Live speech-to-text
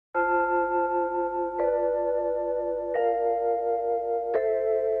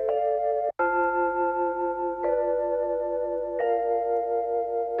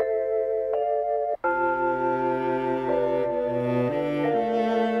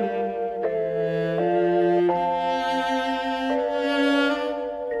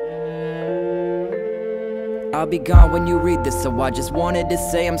I'll be gone when you read this, so I just wanted to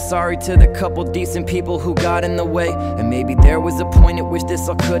say I'm sorry to the couple decent people who got in the way. And maybe there was a point at which this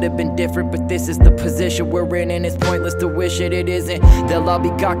all could have been different, but this is the position we're in, and it's pointless to wish it isn't. They'll all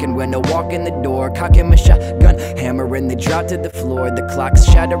be gawking when I walk in the door, cocking my shotgun, hammering the drop to the floor. The clocks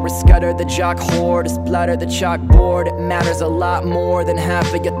shatter or scutter, the jock whore to splatter the chalkboard. It matters a lot more than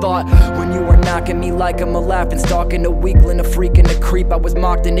half of your thought when you were knocking me like I'm a laughing stock, and a weakling, a freak, and a creep. I was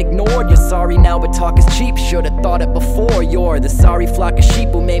mocked and ignored. You're sorry now, but talk is cheap. Should've thought it before. You're the sorry flock of sheep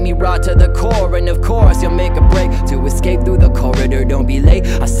who made me rot to the core. And of course you'll make a break to escape through the corridor. Don't be late,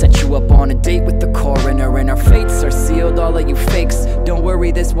 I set you up on a date with the coroner, and our fates are sealed. All of you fakes, don't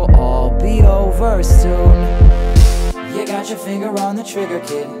worry, this will all be over soon. You got your finger on the trigger,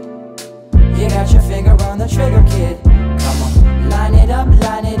 kid. You got your finger on the trigger, kid. Come on, line it up,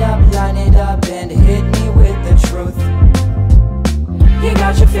 line it up, line it up, and hit me with the truth. You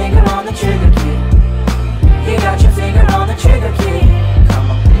got your finger on the trigger, kid. You got your finger on the trigger, kid.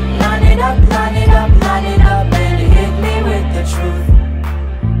 Come on, line it up, line it up, line it up, and hit me with the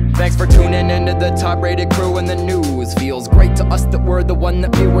truth. Thanks for tuning into the top-rated crew in the news. Feels great to us that we're the one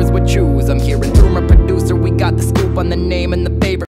that viewers would choose. I'm hearing through my producer, we got the scoop on the name and the favorite